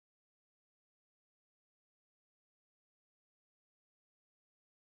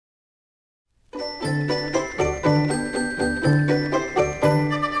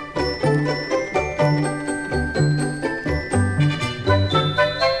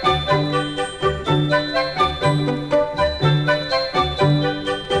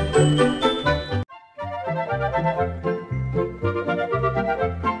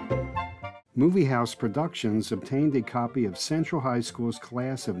Moviehouse Productions obtained a copy of Central High School's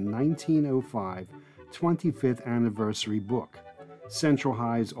class of 1905 25th anniversary book. Central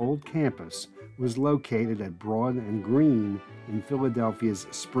High's old campus was located at Broad and Green in Philadelphia's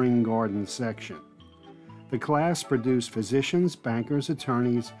Spring Garden section. The class produced physicians, bankers,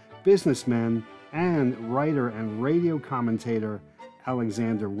 attorneys, businessmen, and writer and radio commentator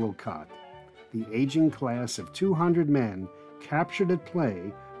Alexander Wilcott. The aging class of 200 men captured at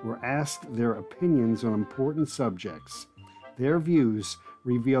play were asked their opinions on important subjects. Their views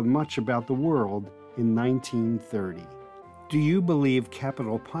revealed much about the world in 1930. Do you believe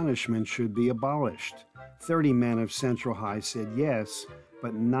capital punishment should be abolished? 30 men of Central High said yes,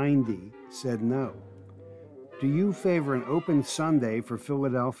 but 90 said no. Do you favor an open Sunday for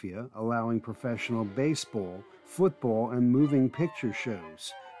Philadelphia, allowing professional baseball, football, and moving picture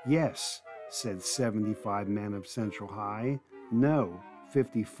shows? Yes, said 75 men of Central High. No,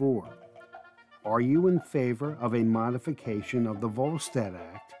 54. Are you in favor of a modification of the Volstead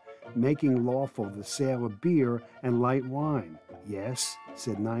Act, making lawful the sale of beer and light wine? Yes,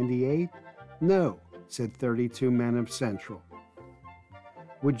 said 98. No, said 32 men of Central.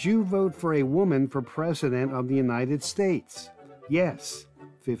 Would you vote for a woman for President of the United States? Yes,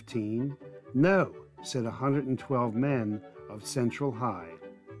 15. No, said 112 men of Central High.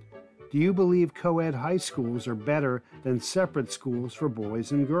 Do you believe co-ed high schools are better than separate schools for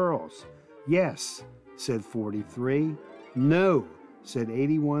boys and girls? Yes, said 43. No, said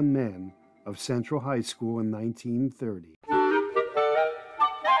 81 men of Central High School in 1930.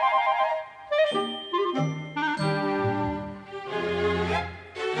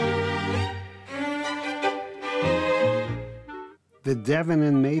 The Devon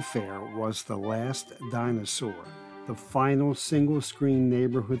in Mayfair was the last dinosaur, the final single-screen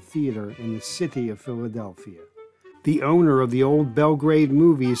neighborhood theater in the city of Philadelphia. The owner of the old Belgrade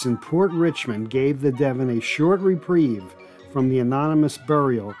Movies in Port Richmond gave the Devon a short reprieve from the anonymous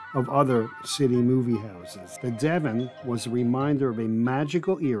burial of other city movie houses. The Devon was a reminder of a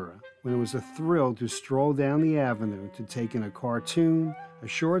magical era when it was a thrill to stroll down the avenue to take in a cartoon, a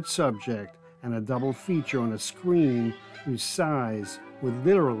short subject, and a double feature on a screen whose size would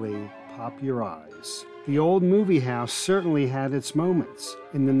literally pop your eyes. The old movie house certainly had its moments.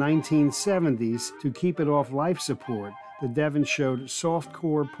 In the 1970s, to keep it off life support, the Devon showed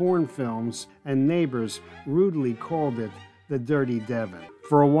softcore porn films, and neighbors rudely called it the Dirty Devon.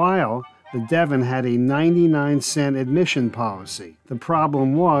 For a while, the Devon had a 99-cent admission policy. The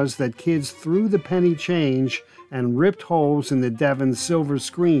problem was that kids threw the penny change and ripped holes in the Devon's silver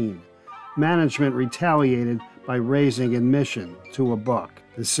screen. Management retaliated by raising admission to $1.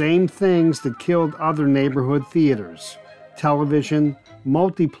 The same things that killed other neighborhood theaters, television,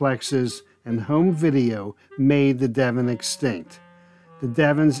 multiplexes, and home video, made the Devon extinct. The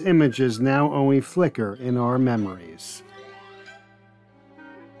Devon's images now only flicker in our memories.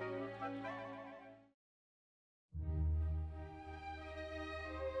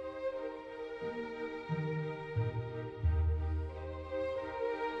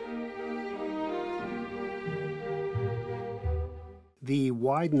 The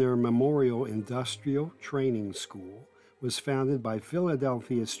Widener Memorial Industrial Training School was founded by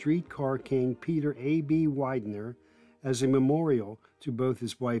Philadelphia streetcar king Peter A.B. Widener as a memorial to both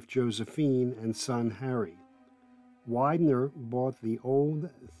his wife Josephine and son Harry. Widener bought the old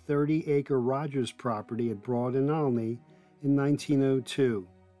 30-acre Rogers property at Broad and Olney in 1902.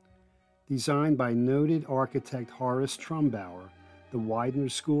 Designed by noted architect Horace Trumbauer, the Widener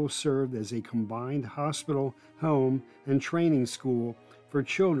School served as a combined hospital, home, and training school for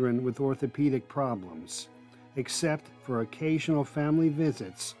children with orthopedic problems. Except for occasional family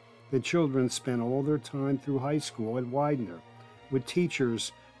visits, the children spent all their time through high school at Widener, with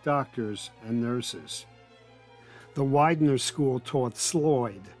teachers, doctors, and nurses. The Widener School taught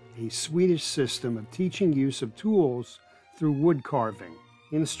Sloyd, a Swedish system of teaching use of tools through wood carving.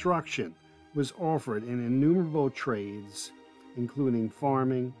 Instruction was offered in innumerable trades, including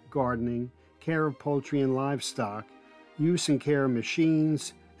farming, gardening, care of poultry and livestock, use and care of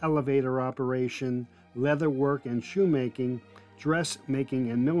machines, elevator operation, leather work and shoemaking,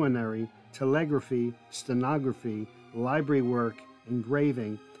 dressmaking and millinery, telegraphy, stenography, library work,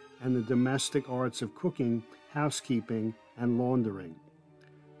 engraving, and the domestic arts of cooking, housekeeping, and laundering.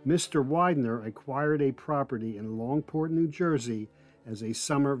 Mr. Widener acquired a property in Longport, New Jersey as a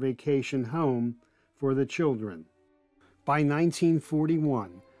summer vacation home for the children. By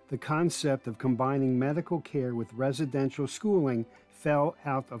 1941, the concept of combining medical care with residential schooling fell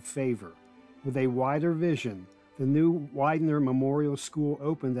out of favor. With a wider vision, the new Widener Memorial School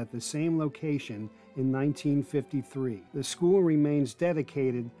opened at the same location in 1953. The school remains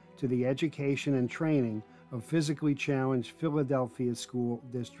dedicated to the education and training of physically challenged Philadelphia School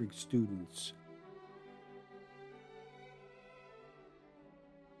District students.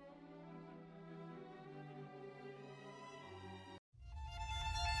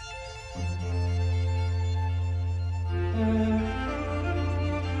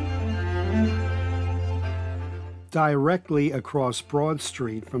 Directly across Broad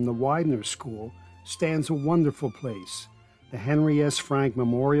Street from the Widener School stands a wonderful place. The Henry S. Frank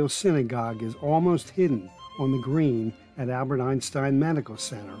Memorial Synagogue is almost hidden on the green at Albert Einstein Medical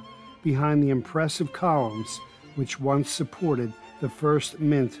Center, behind the impressive columns which once supported the first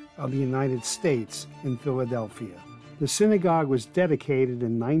mint of the United States in Philadelphia. The synagogue was dedicated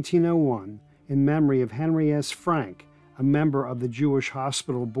in 1901 in memory of Henry S. Frank, a member of the Jewish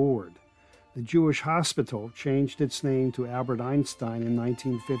Hospital Board. The Jewish Hospital changed its name to Albert Einstein in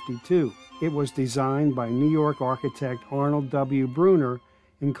 1952. It was designed by New York architect Arnold W. Bruner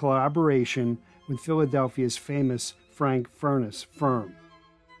in collaboration with Philadelphia's famous Frank Furnace firm.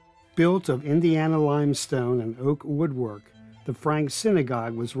 Built of Indiana limestone and oak woodwork, the Frank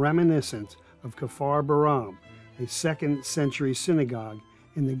Synagogue was reminiscent of Kfar Baram, a 2nd century synagogue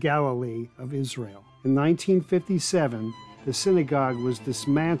in the Galilee of Israel. In 1957, the synagogue was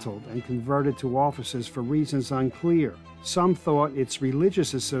dismantled and converted to offices for reasons unclear. Some thought its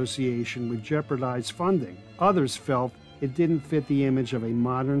religious association would jeopardize funding. Others felt it didn't fit the image of a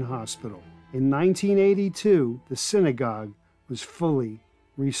modern hospital. In 1982, the synagogue was fully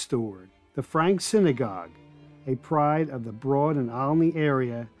restored. The Frank Synagogue, a pride of the Broad and Olney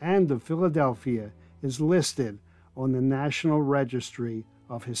area and of Philadelphia, is listed on the National Registry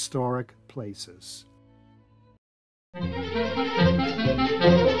of Historic Places.